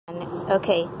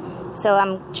Okay, so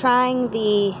I'm trying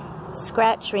the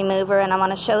scratch remover and I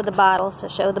want to show the bottle. So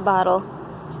show the bottle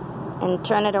and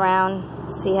turn it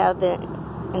around. See how the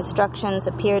instructions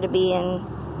appear to be in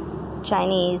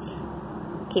Chinese.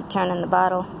 Keep turning the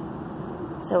bottle.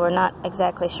 So we're not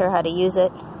exactly sure how to use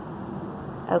it.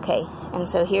 Okay, and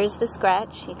so here's the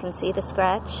scratch. You can see the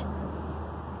scratch,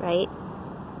 right?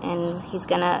 And he's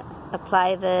going to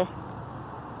apply the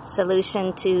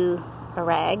solution to a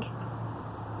rag.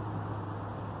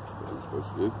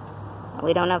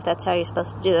 We don't know if that's how you're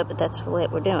supposed to do it, but that's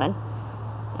what we're doing.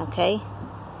 Okay,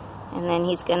 and then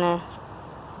he's gonna,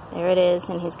 there it is,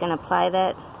 and he's gonna apply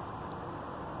that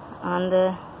on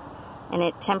the, and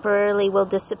it temporarily will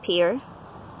disappear.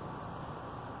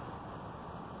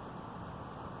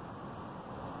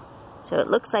 So it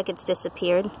looks like it's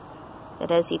disappeared,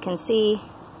 but as you can see,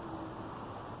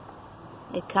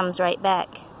 it comes right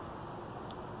back.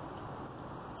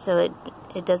 So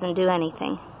it doesn't do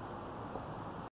anything.